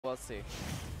let's see.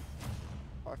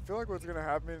 I feel like what's gonna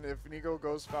happen if Nicko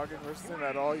goes Falcon versus him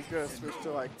at all, he's gonna switch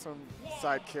to like some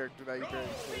side character that he barely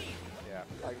played. Yeah.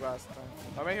 Like last time.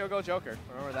 Or maybe he'll go Joker.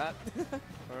 Remember that?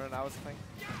 Remember that was the thing?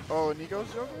 Oh,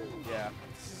 Nicko's Joker? Yeah.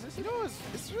 You know,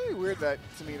 it's really weird that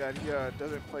to me that he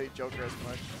doesn't play Joker as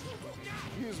much.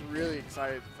 He was really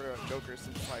excited for Joker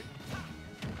since like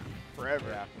forever.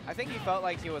 Yeah. I think he felt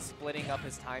like he was splitting up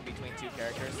his time between two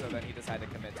characters, so then he decided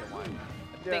to commit to one.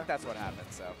 I think that's what happened.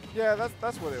 So. Yeah,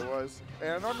 that's what it was.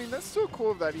 And I mean, that's so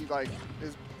cool that he like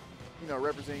is, you know,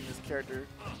 representing this character.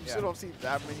 You still don't see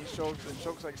that many Shulks, and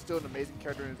Shulk's like still an amazing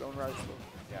character in his own right. So.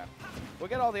 Yeah. We'll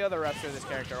get all the other reps for this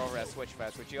character over at Switch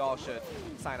Fest, which you all should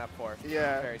sign up for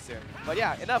very soon. But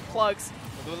yeah, enough plugs.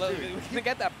 We can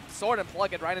get that sword and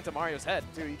plug it right into Mario's head.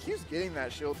 Dude, he keeps getting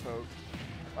that shield poke.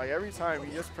 Like every time,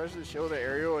 he just presses the shield at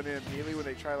aerial, and then immediately when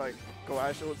they try like go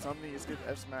at shield with something, he just gets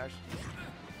F smash.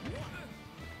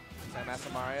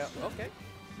 Mastamario. Okay.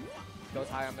 Goes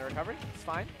high on the recovery. It's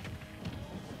fine.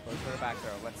 Goes for the back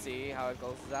throw. Let's see how it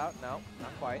goes out. No,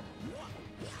 not quite.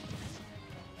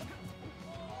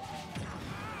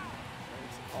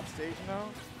 Off stage now.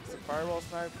 It's a fireball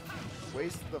snipe.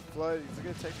 Waste the flood. He's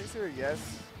going to take this here.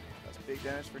 Yes. That's big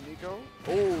damage for Nicko.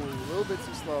 Oh, a little bit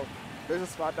too slow. There's a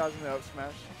spot dodge in the up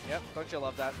smash. Yep. Don't you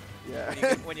love that?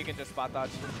 Yeah. When you can just spot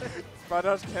dodge. Spot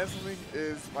dodge canceling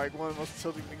is like one of the most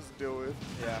tilting things to deal with.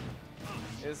 Yeah.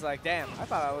 It was like, damn, I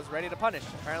thought I was ready to punish.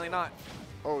 Apparently not.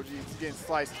 Oh, geez. He's getting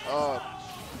sliced up.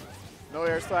 No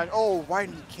air slide. Oh, why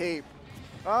didn't he cape?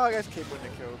 Oh, I guess cape wouldn't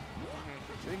have killed.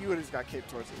 I think he would have just got caped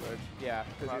towards the ledge. Yeah.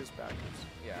 Because he was backwards.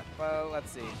 Yeah. Well,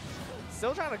 let's see.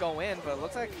 Still trying to go in, but it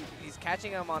looks like he's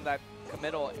catching him on that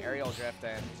committal aerial drift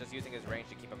and just using his range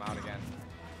to keep him out again.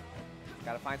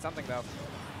 Got to find something, though.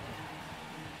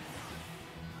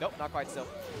 Nope, not quite still.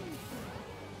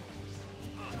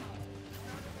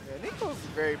 Yeah, Nicko's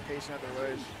very patient at the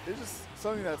ledge. It's just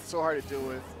something that's so hard to deal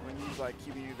with when he's like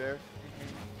keeping you there.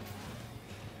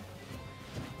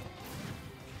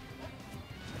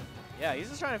 Yeah, he's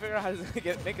just trying to figure out how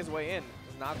to make his way in.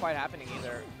 It's not quite happening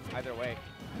either way.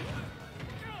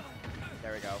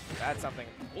 There we go. That's something.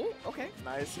 Ooh, okay.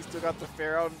 Nice. He still got the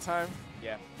fair out in time.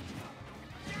 Yeah.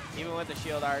 Even with the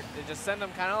shield art, it just sent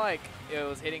him kind of like it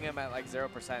was hitting him at like 0%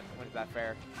 with that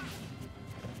fair.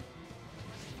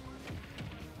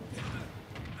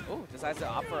 Ooh, decides to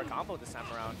opt for a combo this time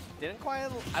around. Didn't quite,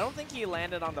 I don't think he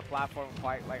landed on the platform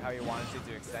quite like how he wanted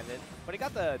to extend it, but he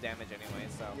got the damage anyway,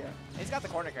 so. Yeah. He's got the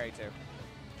corner carry too.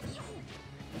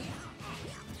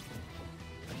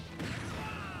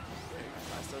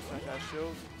 Nice still smash that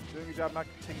shield. Doing a good job not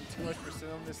taking too much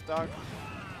percent on this stock.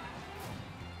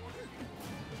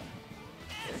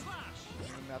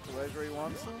 Not the ledge where he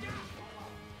wants him.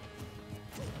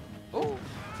 Oh,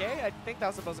 okay. I think that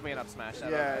was supposed to be an up smash.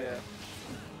 Yeah.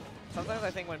 Sometimes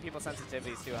I think when people's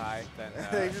sensitivity is too high, then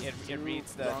it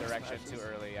reads the direction too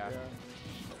early. Yeah.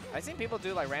 I've seen people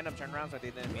do like random turnarounds where they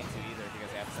didn't mean to either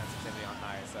because they have sensitivity on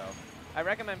high. So I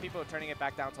recommend people turning it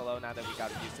back down to low now that we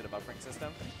got used to the buffering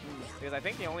system. Because I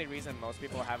think the only reason most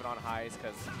people have it on high is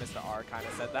because Mr. R kind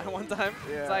of said that one time.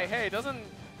 Yeah. It's like, hey, doesn't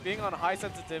being on high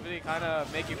sensitivity kind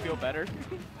of make you feel better?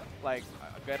 Like,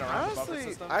 get around the buffer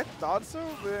system? I thought so,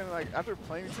 but then like after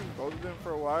playing between both of them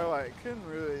for a while, I couldn't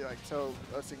really like tell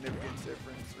a significant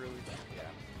difference really. Yeah.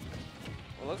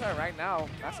 Well, looks like right now,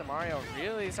 Mastamario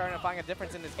really starting to find a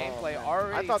difference in his gameplay. Man.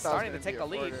 Already starting to be take the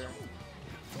lead. order.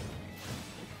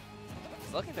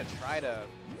 He's looking to try to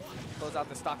close out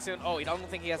the stock soon. Oh, he don't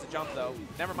think he has a jump though.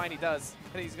 Never mind, he does.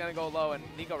 He's gonna go low, and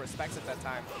Nicko respects it that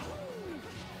time.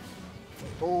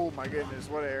 Oh my goodness,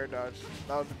 what an air dodge.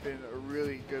 That would have been a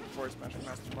really good forward smash from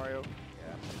Mastamario.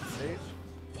 Yeah.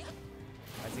 Stage.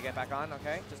 As he get back on,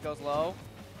 okay. Just goes low.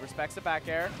 Respects the back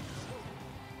air.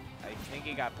 I think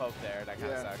he got poked there. That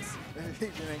kind of sucks. He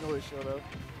didn't angle his shield up.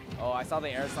 Oh, I saw the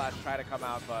air slash try to come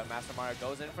out, but Mastamario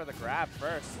goes in for the grab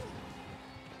first.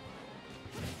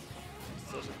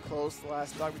 Such a close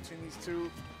last stock between these two.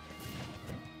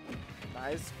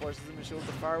 Nice. Forces him to shield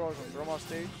the fireball. Gonna throw him off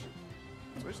stage.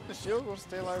 Switching the shield, wants to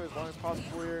stay alive as long as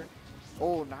possible here.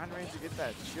 Oh, non-range to get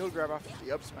that shield grab off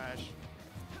the up smash.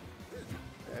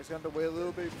 Yeah, he's going to have to wait a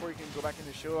little bit before he can go back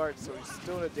into shield art, so he's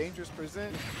still in a dangerous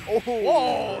present. Oh!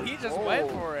 Whoa! He just went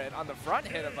for it on the front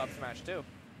hit of up smash, too.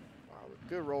 Wow,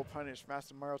 good roll punish.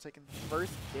 Mastamario taking the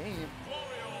first game.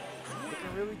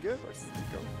 Looking really good versus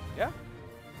Nicko. Yeah.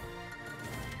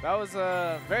 That was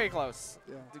very close.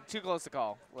 Yeah. Too close to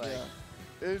call. Like, yeah.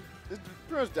 It's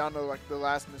pretty much down to like the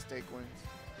last mistake wins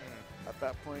at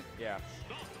that point. Yeah.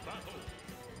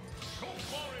 I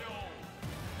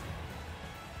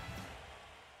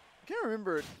can't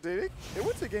remember. It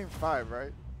went to game 5,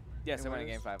 right? Yes, they won in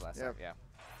game 5 last time. Yeah.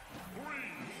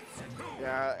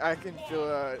 Yeah, I can feel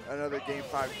another game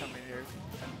 5 coming here.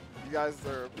 You guys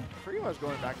are pretty much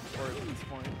going back and forth at this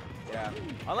point. Yeah.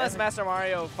 Unless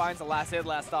Mastamario finds the last hit,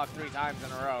 last stock 3 times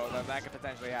in a row, then that could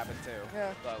potentially happen too.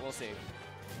 Yeah. But we'll see.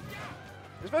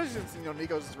 Especially since, you know,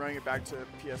 Nicko's just running it back to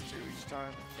PS2 each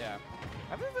time. Yeah.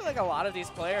 I feel like a lot of these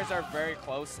players are very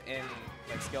close in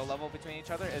like skill level between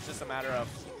each other. It's just a matter of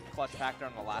clutch factor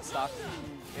on the last stock.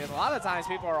 Because a lot of times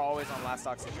people are always on last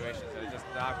stock situations. They're just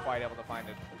not quite able to find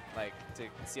it, like, to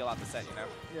seal out the set, you know?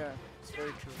 Yeah, it's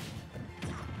very true.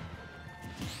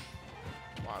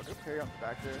 Wow, good parry on the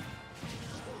back there.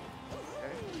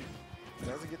 Okay.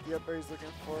 Doesn't get the up air he's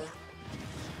looking for. All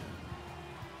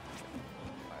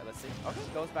right, let's see. Okay,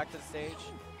 goes back to the stage.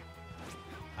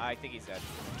 I think he's dead.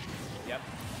 Yep.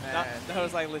 That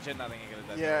was like legit nothing he could have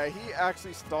done. Yeah, he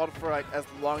actually stalled for like as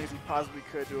long as he possibly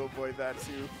could to avoid that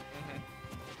too.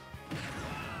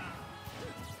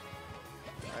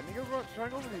 I think he's trying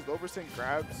to go for these low percent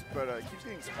grabs, but keeps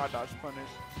getting spot dodge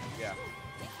punished. Yeah.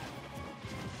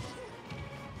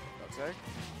 Okay.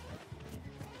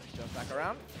 Jumps back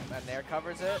around, and Nair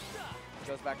covers it.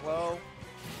 Goes back low.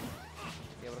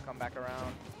 Be able to come back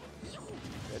around.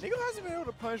 Yeah, Nicko hasn't been able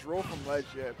to punish roll from ledge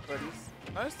yet, but he's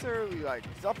not necessarily like,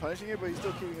 he's not punishing it, but he's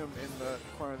still keeping him in the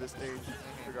corner of the stage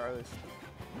regardless.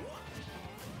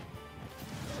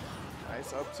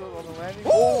 Nice up tilt on the landing.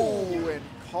 Oh, and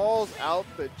calls out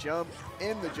the jump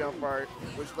in the jump art,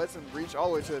 which lets him reach all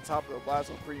the way to the top of the blast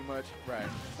zone pretty much. Right.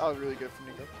 That was really good for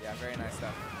Nicko. Yeah, very nice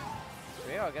stuff.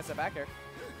 So yeah, gets it back here.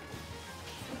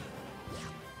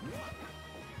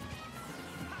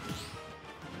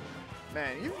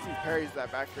 Man, even if he parries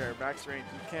that back there max range,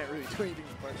 you can't really do anything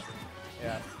much.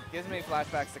 Yeah, gives me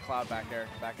flashbacks to Cloud back there,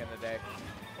 back in the day,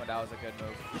 when that was a good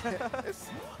move. It's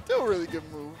still a really good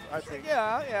move, I think.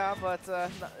 Yeah, but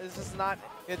it's just not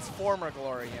its former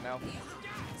glory, you know?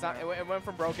 It's not, it went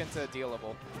from broken to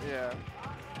dealable. Yeah.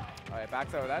 All right, back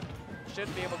throw. That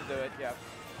should be able to do it, yeah.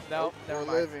 No, never we're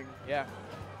mind. living. Yeah.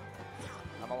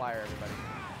 I'm a liar, everybody.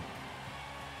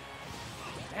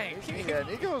 Dang. Yeah,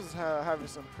 Nicko's having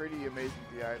some pretty amazing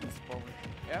DI at this moment.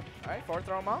 Yep. All right, forward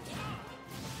throw him off.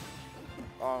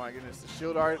 Oh my goodness, the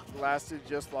shield art lasted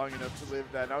just long enough to live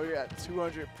that. Now we're at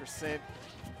 200%.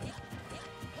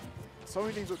 So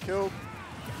many things will kill.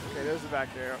 Okay, there's the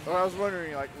back there. Oh, I was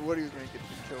wondering like what he was going to get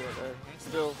the kill right there.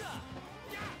 Still,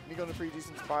 Nicko in a pretty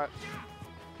decent spot.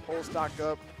 Whole stock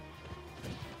up.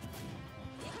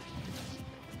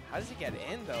 How does he get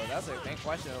in, though? That's a main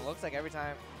question. It looks like every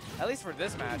time, at least for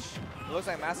this match, it looks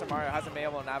like Mastamario hasn't been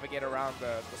able to navigate around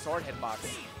the sword hitbox.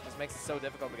 This makes it so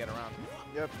difficult to get around.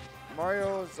 Yep.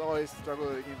 Mario has always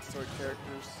struggled against sword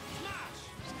characters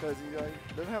just because he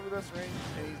doesn't have the best range,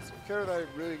 and he's a character that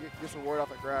really gets reward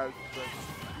off a grab. But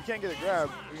you can't get a grab,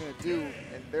 what you're going to do,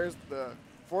 and there's the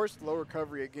forced low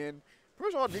recovery again.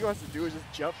 Pretty much all Nicko has to do is just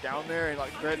jump down there and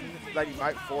like threaten that he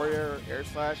might forward air or air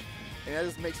slash. And that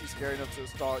just makes you scary enough to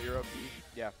stall at your up B.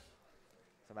 Yeah.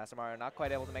 So Mastamario not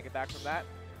quite able to make it back from that.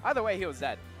 Either way, he was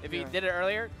dead. If he did it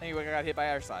earlier, then he would have got hit by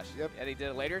air slash. Yep. And he did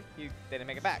it later, he didn't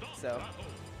make it back. So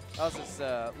that was just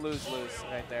lose-lose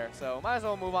right there. So might as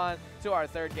well move on to our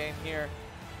third game here.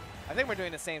 I think we're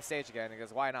doing the same stage again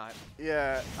because why not?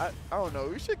 Yeah, I don't know.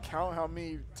 We should count how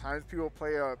many times people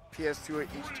play a PS2 at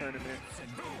each tournament.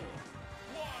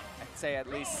 I'd say at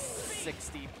least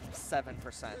 67%.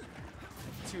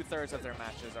 2/3 of their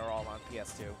matches are all on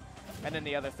PS2. And then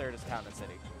the other third is Town and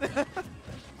City.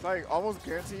 It's like almost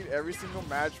guaranteed every single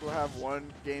match will have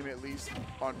one game at least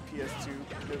on PS2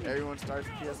 because everyone starts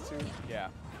PS2. Yeah.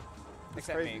 It's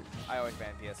Except crazy. me. I always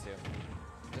ban PS2.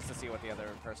 Just to see what the other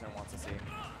person wants to see.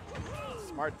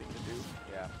 Smart thing to do.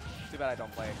 Yeah. Too bad I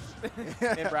don't play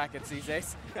in brackets these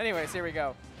days. Anyways, here we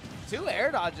go. 2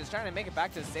 air dodges trying to make it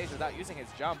back to the stage without using his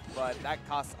jump, but that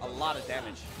costs a lot of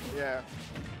damage. Yeah.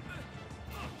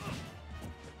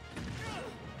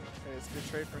 Okay, it's a good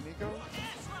trade for Nicko.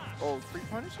 Oh, free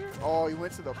Punisher? Oh, he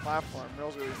went to the platform. That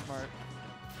was really smart.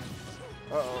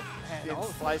 Uh-oh. Getting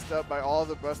sliced up by all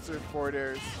the Buster forward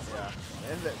airs. Yeah.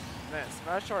 And the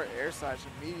Smash Art air slash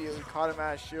immediately caught him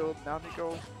at shield. Now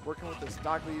Nicko working with the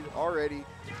stock lead already.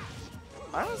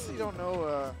 I honestly don't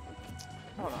know.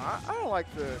 I don't like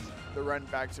the run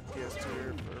back to PS2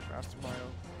 here for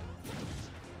Mastamario.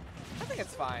 I think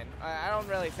it's fine. I don't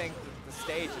really think the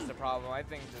stage is the problem. I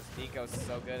think just Nicko's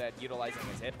so good at utilizing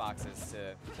his hitboxes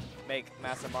to make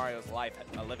Mastamario's life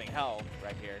a living hell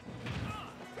right here.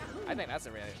 I think that's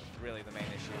really the main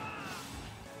issue.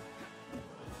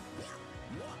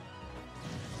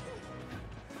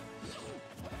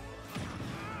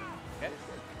 Okay.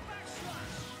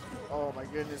 Oh my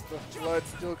goodness, the flood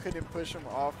still couldn't push him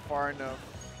off far enough.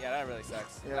 Yeah, that really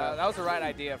sucks. Yeah. That was the right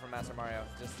idea from Mastamario,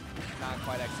 just not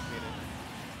quite executed.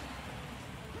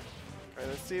 All right,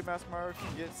 let's see if Mastamario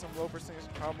can get some low percentage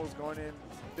combos going in.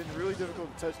 It's been really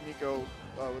difficult to touch Nicko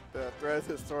with the threat of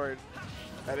his sword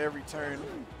at every turn.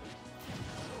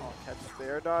 Oh, catches the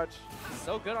air dodge. He's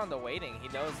so good on the waiting. He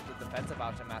knows the defensive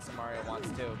option Mastamario wants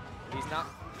too.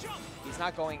 He's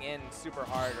not going in super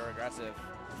hard or aggressive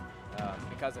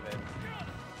because of it.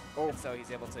 Oh. And so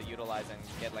he's able to utilize and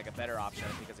get like a better option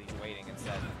because he's waiting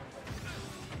instead.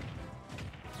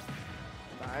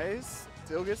 Nice.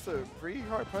 Still gets a pretty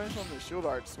hard punish on the shield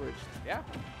art switch. Yeah,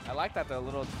 I like that, the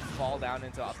little fall down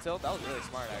into up tilt. That was really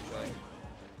smart actually.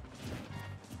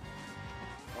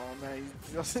 Oh man,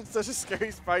 he's in such a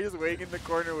scary spot. He's just waiting in the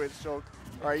corner with Shulk.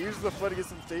 Alright, uses the flood to get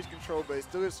some stage control, but he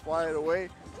still gets flying away.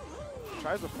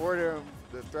 Tries to forward him,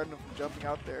 to threaten him from jumping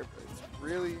out there, but it's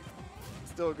really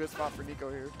still a good spot for Nicko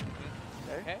here.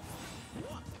 Okay.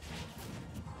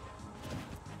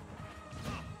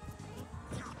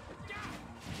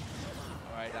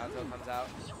 Alright, down tilt comes out.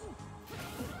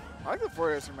 I like the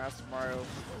forward airs from Mastamario.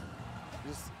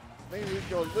 Just maybe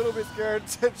Nicko a little bit scared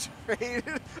to trade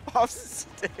it off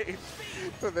stage.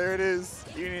 But there it is,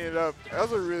 eating it up. That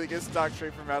was a really good stock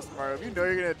trade from Mastamario. If you know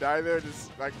you're gonna die there,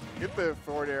 just like get the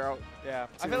forward air out. Yeah,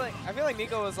 I feel like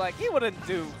Nicko was like, he wouldn't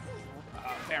do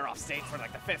fair off stage for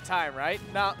like the 5th time, right?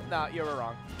 No, you were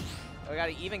wrong. We got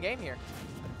an even game here.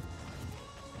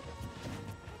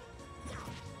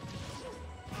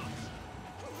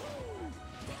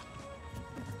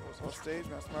 Goes off stage.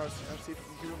 Mastamario's gonna see if he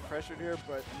can keep him pressured here,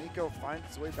 but Nicko finds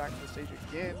his way back to the stage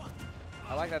again.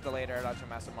 I like that delayed air dodge from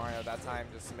Mastamario that time,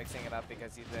 just mixing it up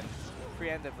because he's been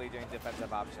preemptively doing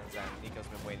defensive options and Nicko's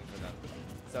been waiting for them.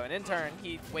 So in turn,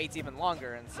 he waits even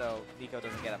longer, and so Nicko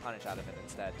doesn't get a punish out of it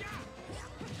instead.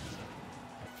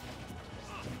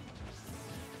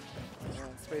 Man,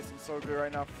 spacing so good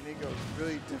right now for Nicko. It's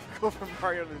really difficult for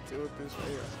Mario to deal with this right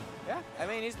here. Yeah, I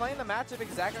mean, he's playing the matchup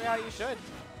exactly how you should.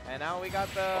 And now we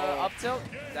got the up tilt.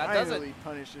 That does it. Finally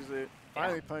punishes it.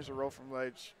 Finally punished the roll from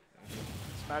ledge.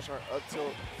 Smash our up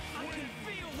tilt.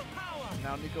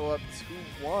 Now Nicko up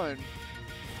 2-1.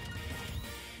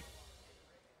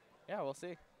 Yeah, we'll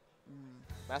see.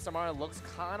 Mastamario looks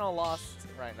kind of lost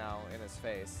right now in his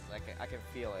face. I can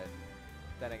feel it.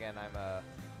 Then again,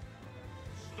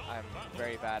 I'm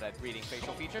very bad at reading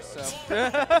facial features, so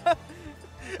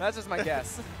that's just my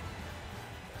guess.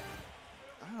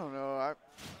 I don't know.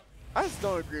 I just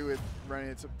don't agree with running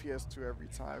into PS2 every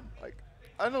time. Like,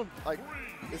 I don't like.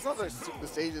 It's not that the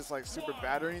stage is like super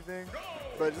bad or anything,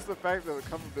 but just the fact that the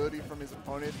comfortability from his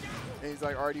opponent and he's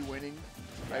like already winning.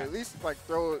 Yeah. Like, at least like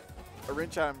throw a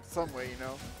wrench at him some way, you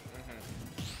know.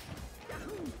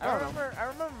 I remember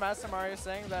Mastamario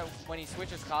saying that when he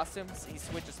switches costumes, he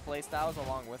switches playstyles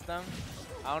along with them.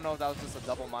 I don't know if that was just a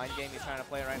double mind game he's trying to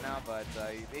play right now, but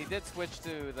he did switch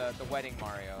to the wedding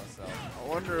Mario. So I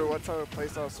wonder what type of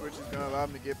playstyle switch is going to allow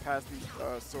him to get past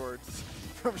these swords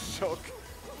from Shulk.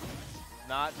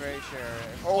 Not very sure.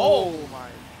 Oh my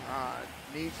God,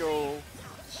 Nicko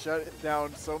shut it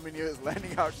down. So many of his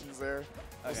landing options there.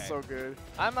 That's so good.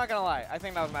 I'm not gonna lie. I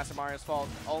think that was Mastamario's fault,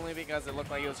 only because it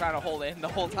looked like he was trying to hold it in the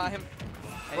whole time.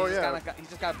 And he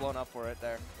just got blown up for it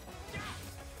there.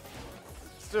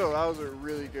 Still, that was a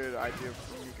really good idea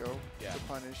from Nicko to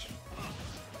punish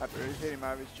after hitting him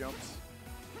out of his jumps.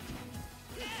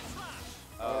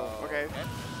 Okay.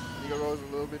 Nicko goes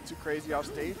a little bit too crazy off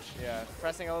stage. Yeah,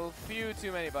 pressing a few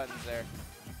too many buttons there.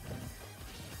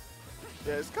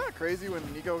 Yeah, it's kind of crazy when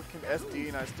Nicko can SD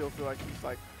and I still feel like he's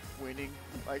like winning.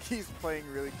 Like, he's playing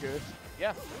really good.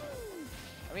 Yeah.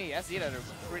 I mean, he SD'd at a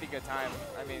pretty good time.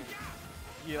 I mean,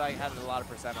 he like had a lot of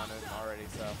percent on it already,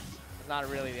 so it's not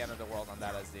really the end of the world on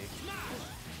that SD.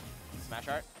 Smash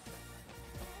art.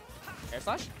 Air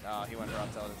slash? Oh, he went for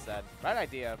up tilt instead. Right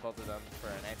idea, both of them, for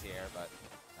an anti-air, but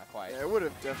not quite. Yeah, it would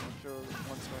have definitely killed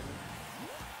one swing.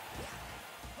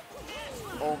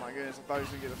 Oh my goodness, I thought he was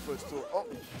going to get a footstool. Oh,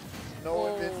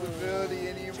 no invincibility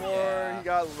anymore. Yeah. He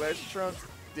got ledge trumps.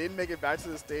 Didn't make it back to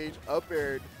the stage, up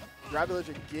aired, grabbed the ledge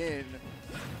again,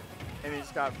 and he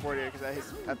just got forward air because that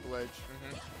hits at the ledge.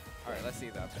 All right, let's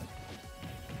see though.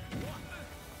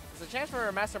 It's a chance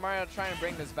for Mastamario to try and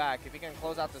bring this back. If he can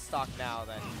close out the stock now,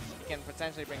 then he can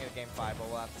potentially bring it to game 5, but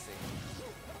we'll have to see.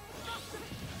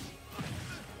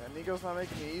 Yeah, Nicko's not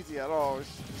making it easy at all.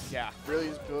 It's really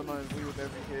just building on his lead with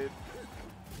every hit.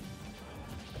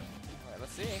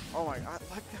 Let's see. Oh my God,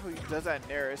 I like how he does that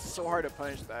in air. It's so hard to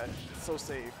punish that. It's so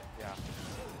safe. Yeah,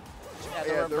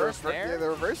 the reverse nair? Yeah, the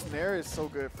reverse nair is so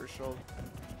good for Shulk.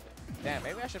 Damn,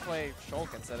 maybe I should play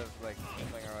Shulk instead of like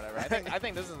Inkling or whatever. I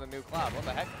think this is the new club. What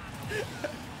the heck?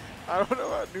 I don't know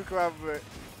about new club, but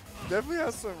definitely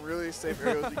has some really safe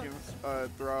aerials you can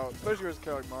throw out, especially with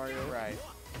like Mario. Right.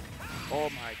 Oh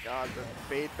my god, the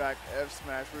fade back F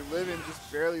smash. We're living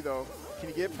just barely though. Can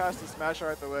you get past the smash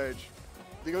art at the ledge?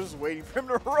 Nicko's just waiting for him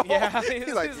to roll. Yeah,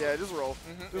 he's like, yeah, just roll.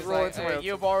 Just roll into my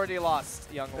you've already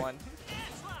lost, young one.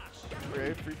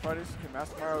 Okay, free fighters. Can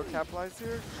Mastamario capitalize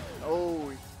here? Oh,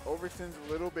 he overextends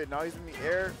a little bit. Now he's in the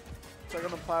air. Check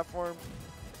on the platform.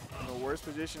 In the worst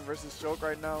position versus Shulk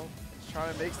right now. He's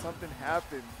trying to make something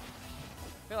happen.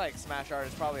 I feel like Smash Art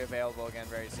is probably available again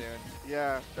very soon.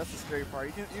 Yeah, that's the scary part.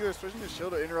 You can either switch into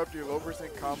shield to interrupt your low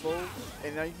percent combo,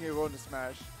 and now you can go into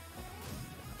Smash.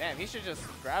 Damn, he should just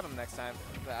grab him next time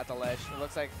at the ledge. It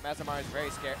looks like Mastamario is very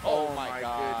scared. Oh my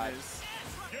god. Goodness.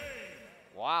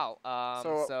 Wow.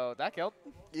 So that killed?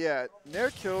 Yeah, Nair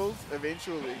kills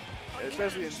eventually,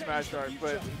 especially in Smash Art.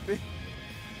 But the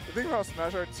thing about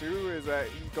Smash Art 2 is that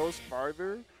he goes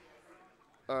farther.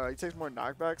 He takes more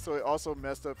knockback, so it also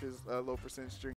messed up his low percent string.